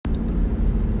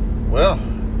Well,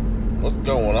 what's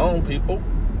going on,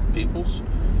 peoples,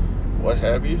 what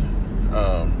have you?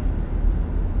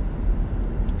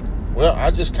 Well,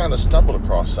 I just kind of stumbled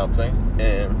across something,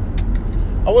 and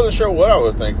I wasn't sure what I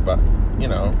would think about.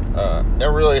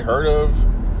 Never really heard of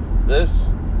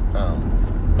this,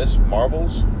 Miss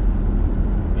Marvels.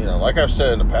 Like I've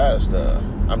said in the past,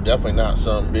 I'm definitely not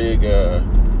some big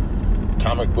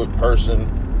comic book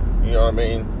person. You know what I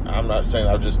mean? I'm not saying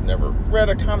I've just never read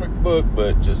a comic book,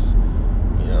 but just,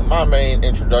 my main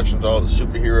introduction to all the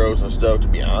superheroes and stuff, to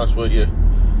be honest with you,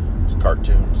 was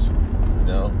cartoons.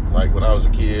 Like when I was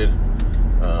a kid,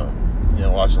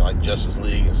 watching like Justice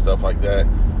League and stuff like that.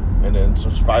 And then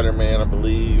some Spider-Man, I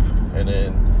believe. And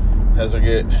then as I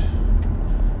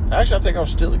actually, I think I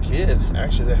was still a kid.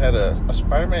 Actually, they had a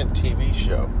Spider-Man TV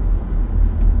show.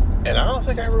 And I don't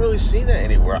think I've really seen that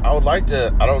anywhere. I would like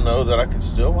to, I don't know that I could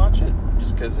still watch it,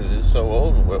 just because it is so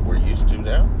old and what we're used to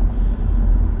now.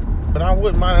 But I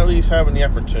wouldn't mind at least having the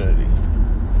opportunity,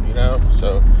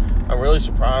 So I'm really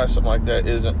surprised something like that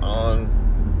isn't on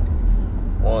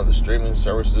one of the streaming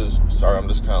services. Sorry, I'm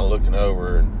just kind of looking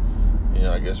over and,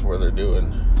 I guess where they're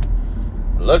doing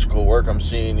electrical work, I'm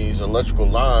seeing these electrical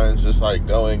lines just like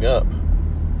going up.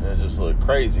 And it just look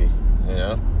crazy,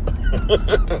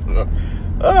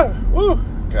 Woo!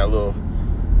 Got a little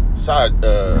side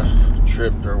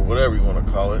trip or whatever you want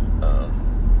to call it.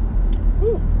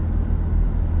 Woo!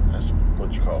 That's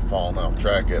what you call falling off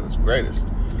track at its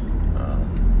greatest.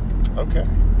 Okay.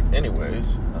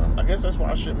 Anyways, I guess that's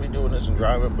why I shouldn't be doing this and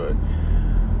driving, but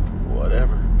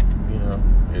whatever.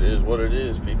 It is what it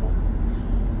is, people.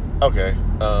 Okay.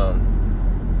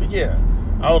 But yeah,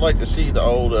 I would like to see the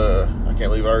old, I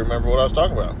can't believe I remember what I was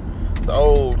talking about. The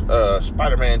old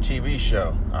Spider-Man TV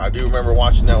show. I do remember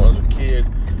watching that when I was a kid,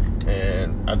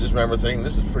 and I just remember thinking,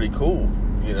 this is pretty cool,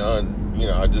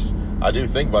 I do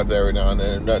think about that every now and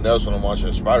then. Nothing else when I'm watching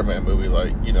a Spider-Man movie,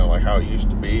 like how it used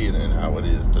to be and how it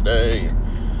is today.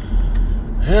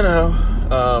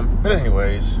 But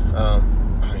anyways,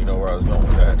 you know where I was going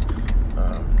with that.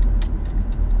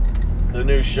 The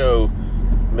new show,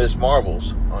 Miss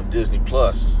Marvels, on Disney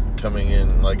Plus, coming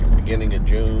in like at the beginning of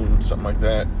June, something like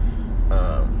that.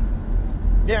 I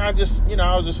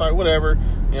was just like, whatever.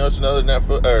 It's another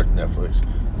Netflix,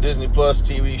 Disney Plus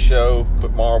TV show,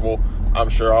 but Marvel. I'm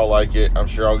sure I'll like it. I'm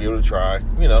sure I'll give it a try.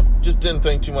 Just didn't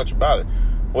think too much about it.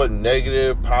 Wasn't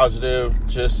negative, positive,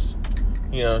 just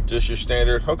your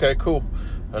standard. Okay, cool.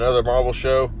 Another Marvel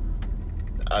show.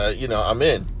 I'm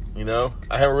in.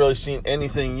 I haven't really seen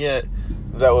anything yet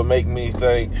that would make me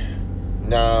think,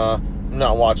 nah, I'm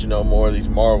not watching no more of these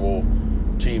Marvel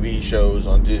TV shows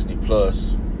on Disney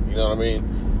Plus. You know what I mean?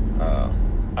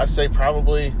 I'd say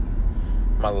probably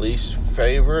my least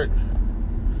favorite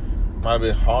might have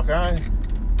been Hawkeye.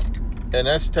 And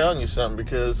that's telling you something,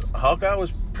 because Hawkeye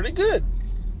was pretty good.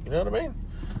 You know what I mean?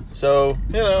 So,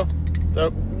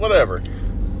 whatever.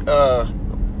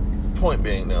 Point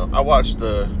being, though, I watched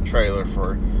the trailer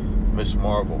for Miss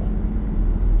Marvel.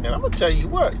 And I'm going to tell you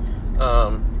what.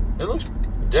 It looks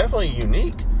definitely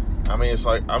unique. I mean, it's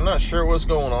like, I'm not sure what's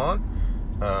going on.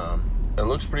 It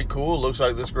looks pretty cool. It looks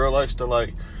like this girl likes to,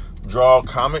 like, draw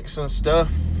comics and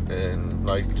stuff. And,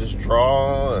 like, just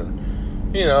draw and,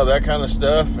 that kind of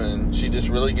stuff. And she just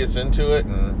really gets into it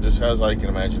and just has, like, an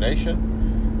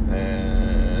imagination.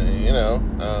 And,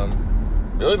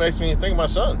 really makes me think of my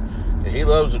son. He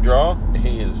loves to draw.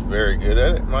 He is very good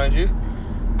at it, mind you.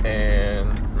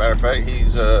 And, matter of fact,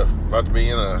 he's about to be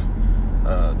in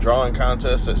a drawing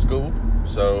contest at school.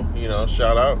 So,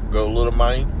 shout out. Go Little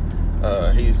Mane.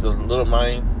 He's the little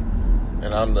Mane,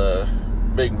 and I'm the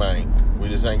big Mane. We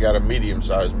just ain't got a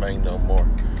medium-sized Mane no more.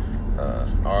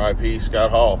 R.I.P.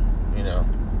 Scott Hall,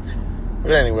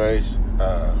 But anyways,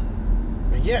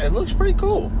 yeah, it looks pretty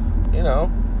cool,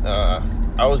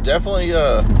 I was definitely,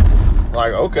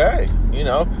 like, okay,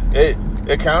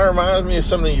 It kind of reminds me of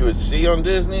something you would see on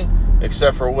Disney,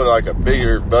 except for with, like, a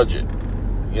bigger budget.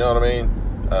 You know what I mean?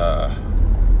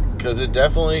 Because it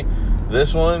definitely,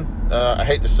 this one, I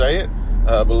hate to say it,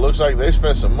 but it looks like they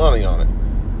spent some money on it.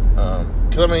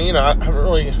 Because, I mean, I haven't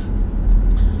really,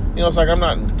 it's like I'm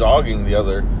not dogging the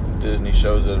other Disney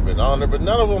shows that have been on there, but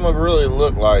none of them have really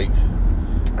looked like,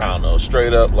 I don't know,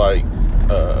 straight up like,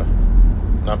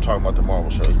 I'm talking about the Marvel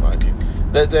shows, mind you,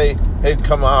 that they had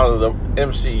come out of the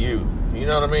MCU. You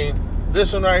know what I mean?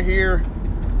 This one right here,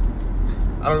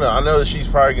 I don't know. I know that she's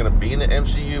probably going to be in the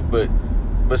MCU,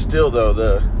 but still, though,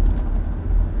 the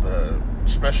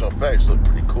special effects look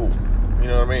pretty cool. You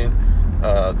know what I mean?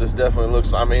 This definitely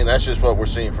looks, I mean, that's just what we're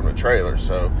seeing from the trailer.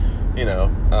 So,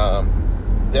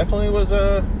 definitely was,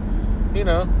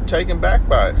 taken back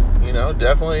by it.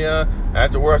 definitely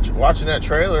after watching that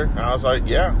trailer, I was like,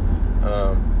 yeah,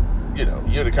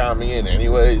 you'd have counted me in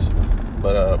anyways.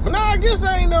 But no, I guess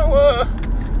I ain't no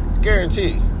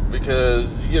guarantee,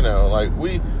 because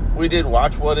we did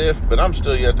watch What If, but I'm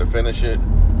still yet to finish it.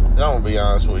 And I'm gonna be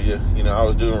honest with you, I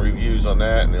was doing reviews on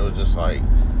that, and it was just like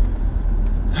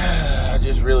I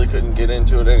just really couldn't get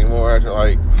into it anymore after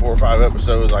like 4 or 5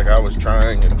 episodes. Like I was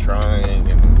trying, and it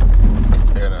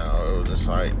was just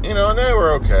like, and they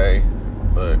were okay,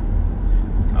 but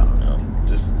I don't know,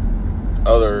 just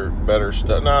other better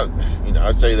stuff. Not,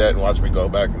 I say that and watch me go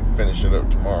back and finish it up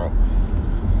tomorrow.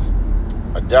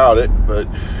 I doubt it, but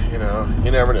you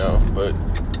never know. But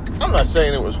I'm not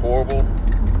saying it was horrible.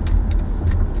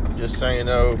 I'm just saying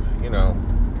though,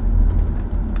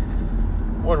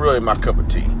 wasn't really my cup of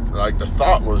tea. Like, the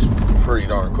thought was pretty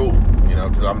darn cool,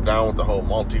 because I'm down with the whole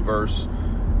multiverse,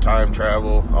 time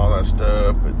travel, all that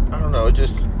stuff. But I don't know,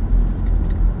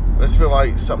 let's feel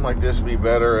like something like this would be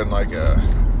better in like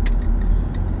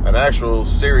an actual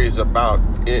series about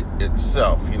it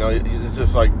itself. It's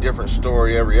just like different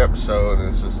story every episode, and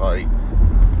it's just like,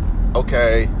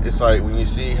 okay, it's like when you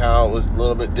see how it was a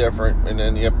little bit different, and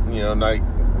then like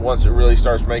once it really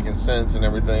starts making sense and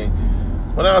everything.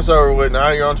 Well, now it's over with.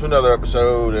 Now you're on to another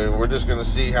episode, and we're just going to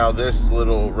see how this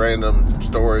little random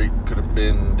story could have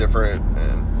been different.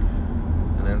 And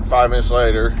then 5 minutes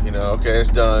later, okay, it's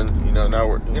done. Now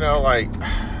we're, like,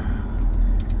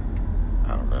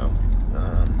 I don't know.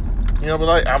 But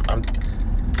like,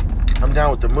 I'm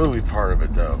down with the movie part of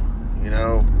it, though.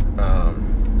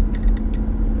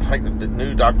 Like the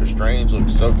new Doctor Strange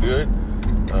looks so good.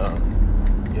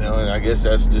 And I guess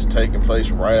that's just taking place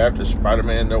right after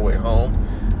Spider-Man No Way Home.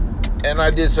 And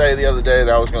I did say the other day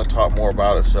that I was going to talk more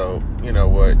about it, so you know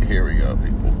what? Here we go,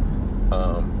 people.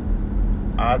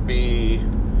 I'd be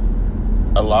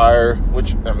a liar,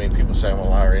 which, people say I'm a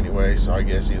liar anyway, so I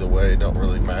guess either way, it don't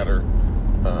really matter.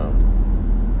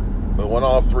 But when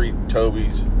all 3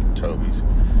 Tobey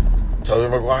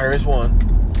Maguire is one,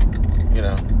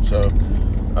 so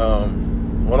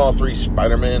when all 3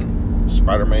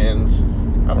 Spider-Mans,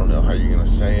 I don't know how you're going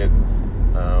to say it.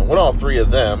 When all 3 of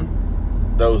them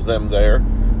there,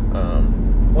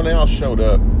 when they all showed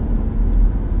up,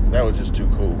 that was just too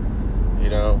cool.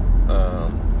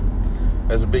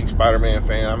 As a big Spider-Man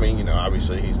fan,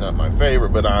 obviously he's not my favorite,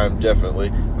 but I'm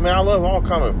definitely, I love all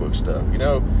comic book stuff,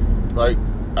 like,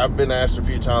 I've been asked a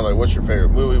few times, like, what's your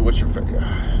favorite movie? What's your favorite,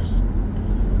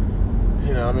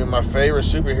 my favorite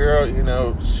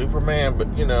superhero, Superman, but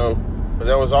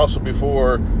that was also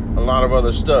before a lot of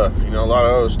other stuff, a lot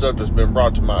of other stuff that's been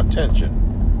brought to my attention.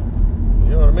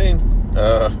 You know what I mean?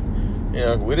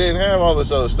 We didn't have all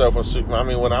this other stuff on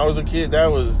Superman. When I was a kid,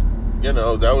 that was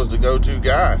the go-to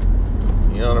guy.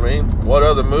 You know what I mean? What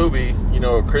other movie,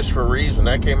 Christopher Reeves, when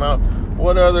that came out,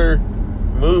 what other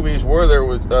movies were there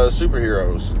with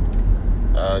superheroes?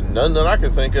 None that I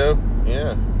can think of.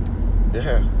 Yeah.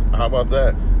 How about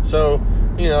that? So,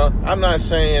 I'm not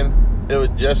saying it was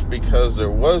just because there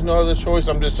was no other choice.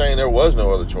 I'm just saying there was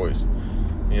no other choice.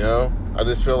 I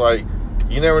just feel like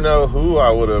you never know who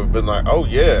I would have been like, oh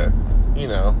yeah,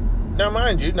 Now,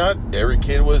 mind you, not every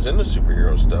kid was into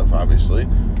superhero stuff, obviously.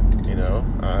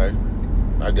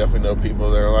 I definitely know people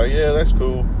that are like, yeah, that's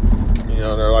cool.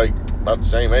 They're like about the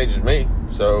same age as me.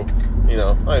 So,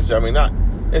 like I said,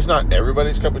 it's not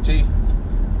everybody's cup of tea,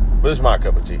 but it's my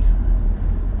cup of tea.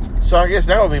 So I guess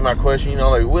that would be my question,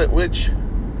 like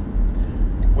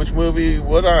which movie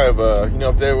would I have,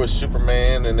 if there was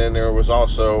Superman and then there was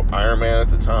also Iron Man at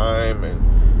the time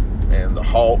and the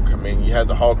Hulk. You had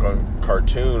the Hulk on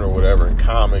cartoon or whatever in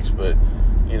comics, but,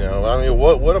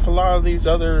 what if a lot of these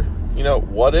other,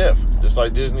 what if, just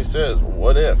like Disney says,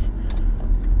 what if,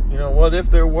 what if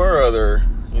there were other,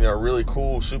 really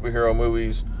cool superhero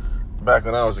movies back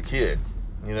when I was a kid,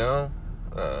 you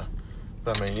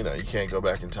can't go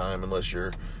back in time unless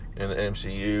you're in the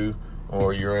MCU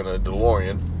or you're in a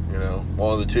DeLorean,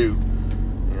 one of the two,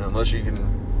 unless you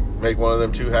can make one of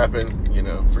them two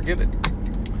happen, forget it.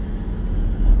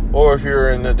 Or if you're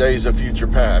in the days of future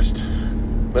past.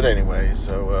 But anyway,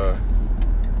 so,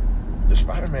 the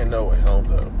Spider-Man No Way Home,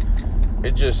 though,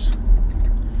 it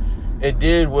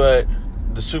did what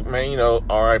the Superman,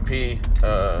 R.I.P.,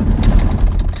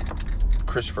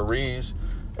 Christopher Reeves,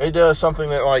 it does something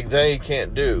that, like, they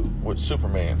can't do with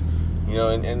Superman,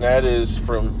 and that is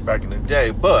from back in the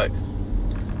day, but,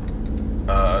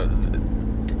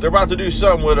 they're about to do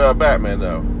something with, Batman,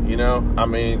 though,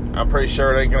 I'm pretty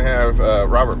sure they ain't gonna have,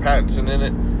 Robert Pattinson in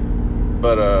it,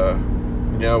 but,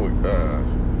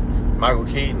 Michael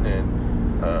Keaton and,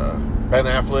 Ben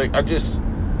Affleck,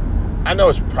 I know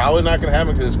it's probably not going to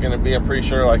happen because it's going to be, I'm pretty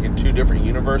sure, like in 2 different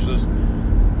universes.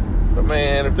 But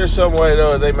man, if there's some way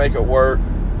though they make it work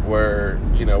where,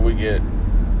 you know, we get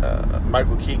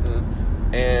Michael Keaton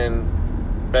and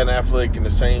Ben Affleck in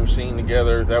the same scene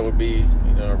together, that would be,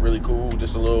 you know, really cool.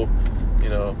 Just a little, you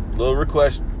know, little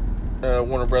request,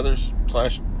 Warner Brothers /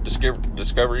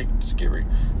 Discovery.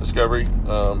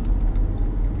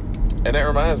 And that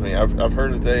reminds me, I've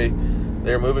heard that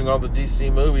they're moving all the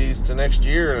DC movies to next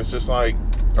year, and it's just like,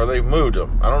 or they've moved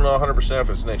them. I don't know 100% if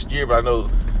it's next year, but I know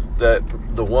that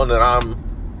the one that I'm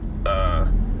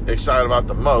excited about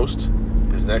the most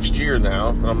is next year now.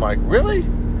 And I'm like, really?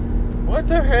 What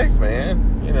the heck,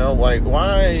 man? You know, like,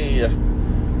 why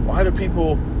do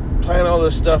people plan all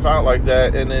this stuff out like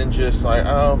that and then just like,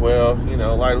 oh, well, you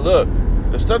know, like, look,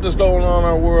 the stuff that's going on in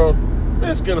our world,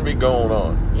 it's going to be going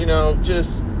on. You know,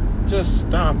 just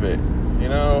stop it. You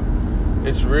know,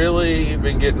 it's really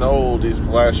been getting old these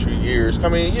last few years. I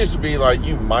mean, it used to be like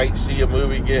you might see a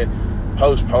movie get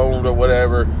postponed or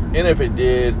whatever, and if it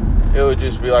did, it would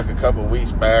just be like a couple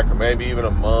weeks back or maybe even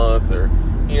a month, or,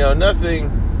 you know,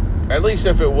 nothing. At least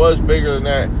if it was bigger than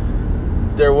that,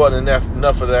 there wasn't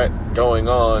enough of that going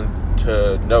on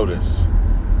to notice.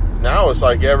 Now it's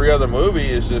like every other movie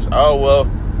is just, oh, well,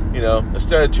 you know,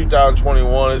 instead of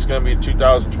 2021, it's going to be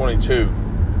 2022.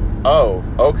 Oh,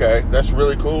 okay, that's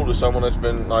really cool to someone that's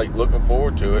been, like, looking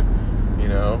forward to it. You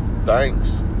know,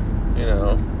 thanks. You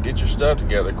know, get your stuff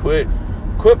together. Quit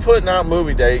putting out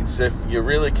movie dates if you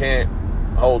really can't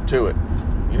hold to it.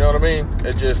 You know what I mean?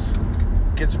 It just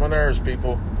gets my nerves,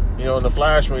 people. You know, in the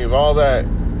Flash movie, all that,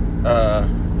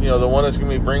 you know, the one that's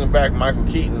going to be bringing back Michael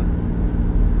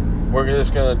Keaton, we're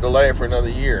just going to delay it for another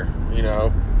year. You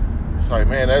know, it's like,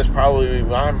 man, that's probably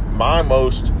my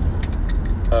most,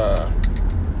 the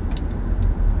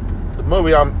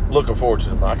movie I'm looking forward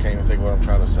to. I can't even think what I'm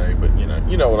trying to say, but you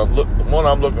know what the one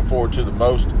I'm looking forward to the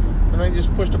most, and they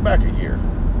just pushed it back a year.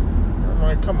 I'm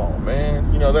like, come on,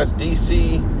 man. You know, that's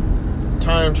DC,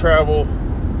 time travel,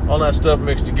 all that stuff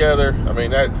mixed together. I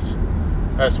mean, that's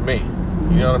me.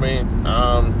 You know what I mean?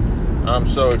 I'm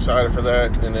so excited for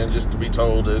that, and then just to be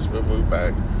told this will move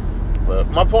back. But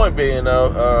my point being,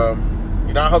 though,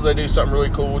 you know, I hope they do something really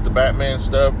cool with the Batman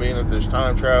stuff, being that there's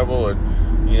time travel,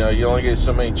 and you know, you only get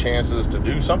so many chances to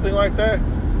do something like that.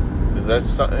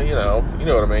 That's, you know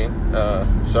what I mean.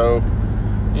 So,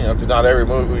 you know, because not every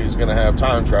movie is going to have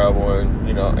time travel and,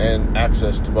 you know, and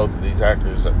access to both of these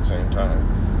actors at the same time.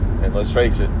 And let's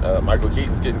face it, Michael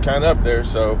Keaton's getting kind of up there,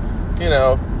 so, you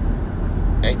know,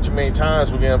 ain't too many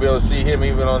times we're going to be able to see him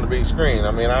even on the big screen.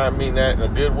 I mean that in a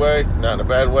good way, not in a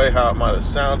bad way, how it might have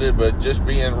sounded, but just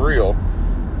being real.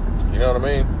 You know what I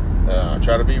mean? I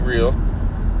try to be real.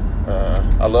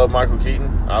 I love Michael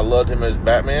Keaton. I loved him as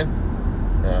Batman.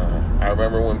 I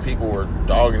remember when people were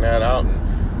dogging that out,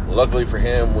 and luckily for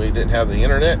him, we didn't have the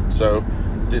internet, so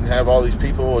didn't have all these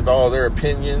people with all their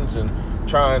opinions and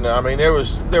trying to, I mean, there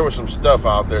was some stuff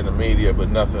out there in the media, but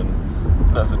nothing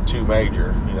too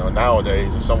major. You know,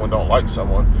 nowadays, if someone don't like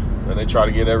someone, then they try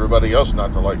to get everybody else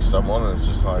not to like someone, and it's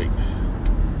just like,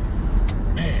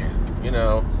 man, you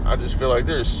know, I just feel like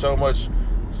there's so much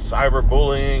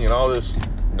cyberbullying and all this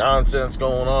nonsense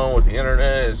going on with the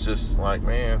internet. It's just like,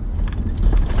 man,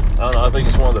 I don't know, I think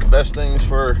it's one of the best things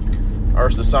for our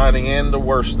society and the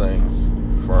worst things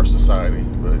for our society,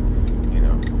 but, you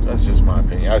know, that's just my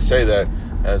opinion. I say that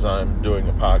as I'm doing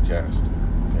a podcast,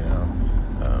 you know,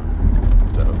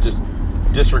 so just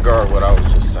disregard what I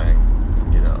was just saying.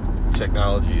 You know,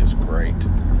 technology is great.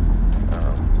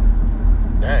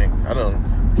 Dang, I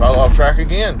don't fall off track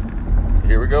again.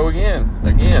 Here we go again.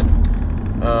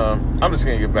 I'm just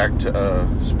gonna get back to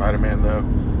Spider-Man though,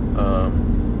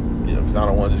 you know, because I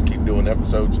don't want to just keep doing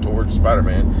episodes towards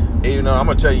Spider-Man. Even though I'm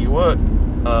gonna tell you what,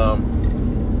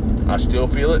 I still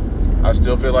feel it. I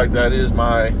still feel like that is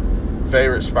my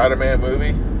favorite Spider-Man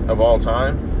movie of all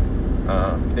time.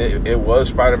 It was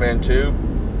Spider-Man 2,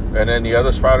 and then the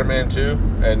other Spider-Man 2,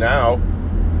 and now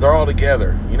they're all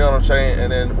together. You know what I'm saying?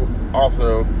 And then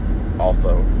also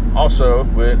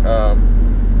with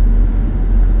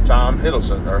Tom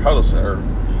Hiddleston, or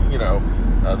you know,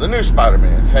 the new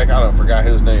Spider-Man. Heck, I don't forgot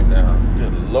his name now.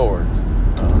 Good Lord.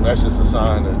 That's just a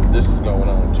sign that this is going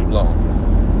on too long.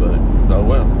 But oh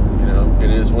well, you know, it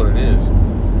is what it is.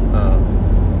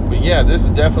 But yeah, this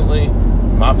is definitely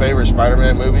my favorite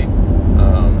Spider-Man movie.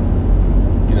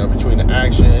 You know, between the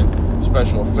action,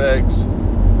 special effects,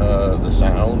 the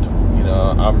sound, you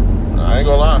know, I ain't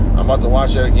gonna lie, I'm about to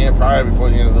watch that again probably before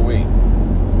the end of the week.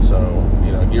 So,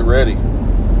 you know, get ready.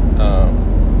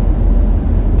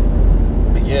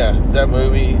 But yeah, that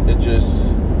movie, it just,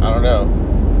 I don't know,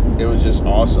 it was just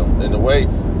awesome. And the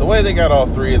the way they got all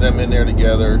three of them in there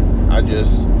together, I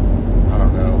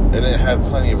don't know. And it had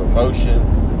plenty of emotion,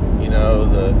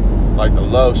 the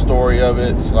love story of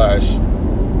it, /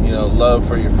 love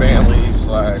for your family, /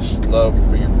 love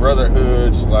for your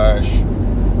brotherhood, /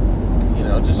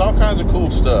 just all kinds of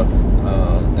cool stuff.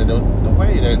 And the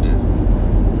way it ended,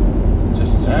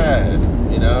 just sad,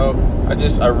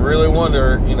 I really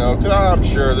wonder, because I'm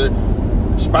sure that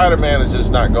Spider-Man is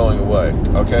just not going away,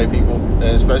 okay, people? And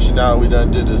especially now that we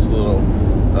done did this little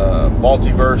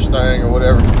multiverse thing or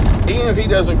whatever. Even if he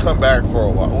doesn't come back for a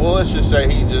while, well, let's just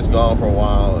say he's just gone for a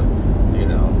while, and,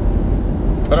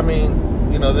 But I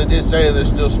mean, they did say there's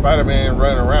still Spider-Man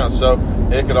running around, so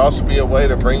it could also be a way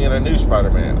to bring in a new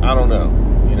Spider-Man. I don't know,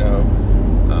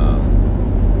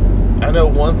 I know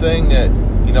one thing that,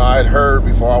 I had heard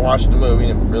before I watched the movie,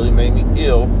 and it really made me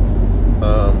ill.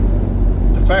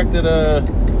 The fact that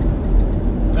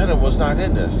Venom was not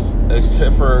in this,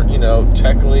 except for,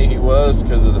 technically he was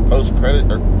because of the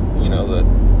post-credit, or, the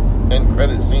end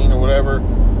credit scene or whatever.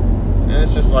 And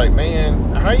it's just like,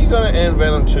 man, how are you going to end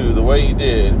Venom 2 the way you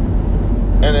did,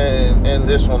 and then end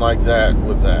this one like that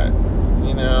with that?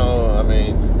 I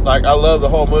mean, I love the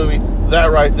whole movie. That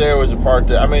right there was a part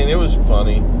that, it was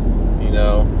funny,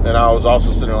 and I was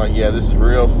also sitting there like, yeah, this is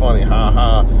real funny, ha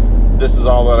ha. This is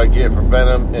all that I get from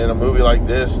Venom in a movie like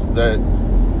this, that,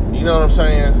 you know what I'm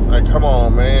saying? Like, come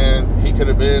on, man. He could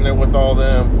have been there with all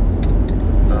them.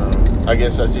 I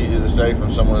guess that's easy to say from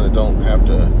someone that don't have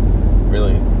to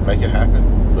really make it happen.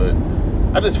 But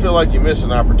I just feel like you missed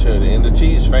an opportunity. And to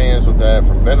tease fans with that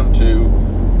from Venom 2,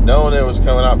 knowing it was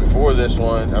coming out before this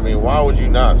one, why would you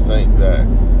not think that?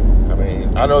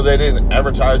 I know they didn't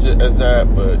advertise it as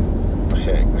that, but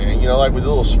heck, man. Like with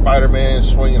little Spider-Man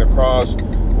swinging across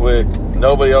with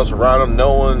nobody else around him,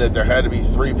 knowing that there had to be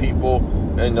three people,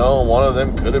 and knowing one of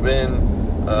them could have been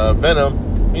Venom,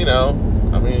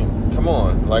 come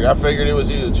on. I figured it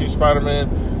was either two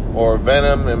Spider-Men or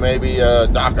Venom and maybe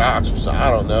Doc Ock or something. I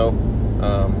don't know.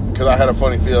 Because I had a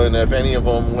funny feeling that if any of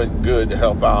them went good to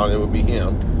help out, it would be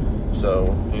him.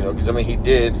 So, because, he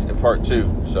did in part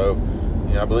 2. So,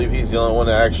 I believe he's the only one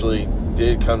that actually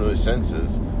did come to his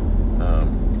senses.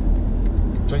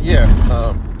 So, yeah.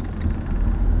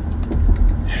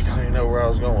 Heck, I don't even know where I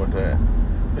was going with that.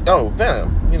 But,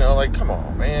 Venom. Come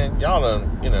on, man. Y'all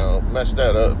done, messed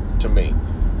that up to me.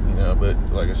 But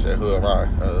like I said, who am I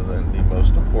other than the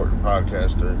most important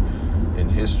podcaster in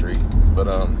history? But,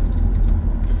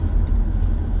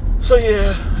 so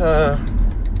yeah,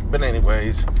 but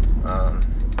anyways,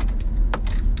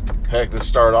 heck, let's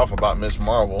start off about Miss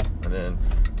Marvel, and then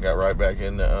got right back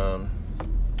into,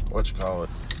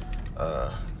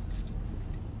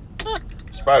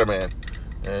 Spider-Man,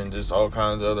 and just all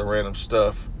kinds of other random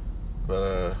stuff.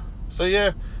 But, so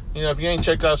yeah, if you ain't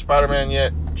checked out Spider-Man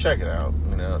yet, check it out,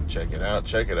 check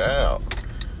it out.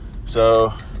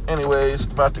 So, anyways,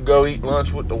 about to go eat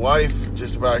lunch with the wife,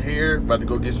 just about here, about to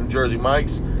go get some Jersey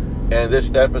Mike's, and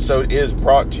this episode is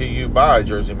brought to you by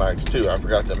Jersey Mike's too. I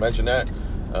forgot to mention that.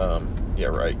 Yeah,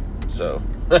 right. So,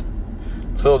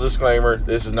 little disclaimer,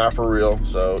 this is not for real,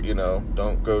 so,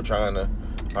 don't go trying to,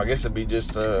 I guess it'd be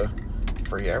just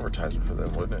free advertisement for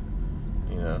them, wouldn't it?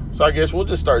 So I guess we'll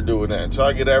just start doing that. Until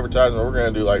I get advertisement, we're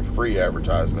going to do, free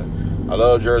advertisement. I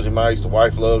love Jersey Mike's. The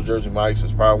wife loves Jersey Mike's.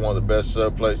 It's probably one of the best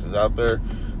sub places out there.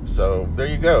 So, there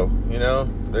you go.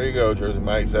 There you go, Jersey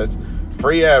Mike's. That's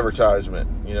free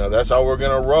advertisement. That's how we're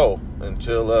going to roll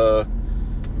until I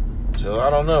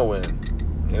don't know when.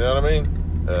 You know what I mean?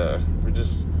 We're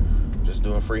just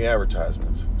doing free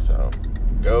advertisements. So,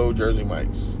 go Jersey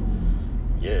Mike's.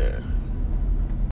 Yeah.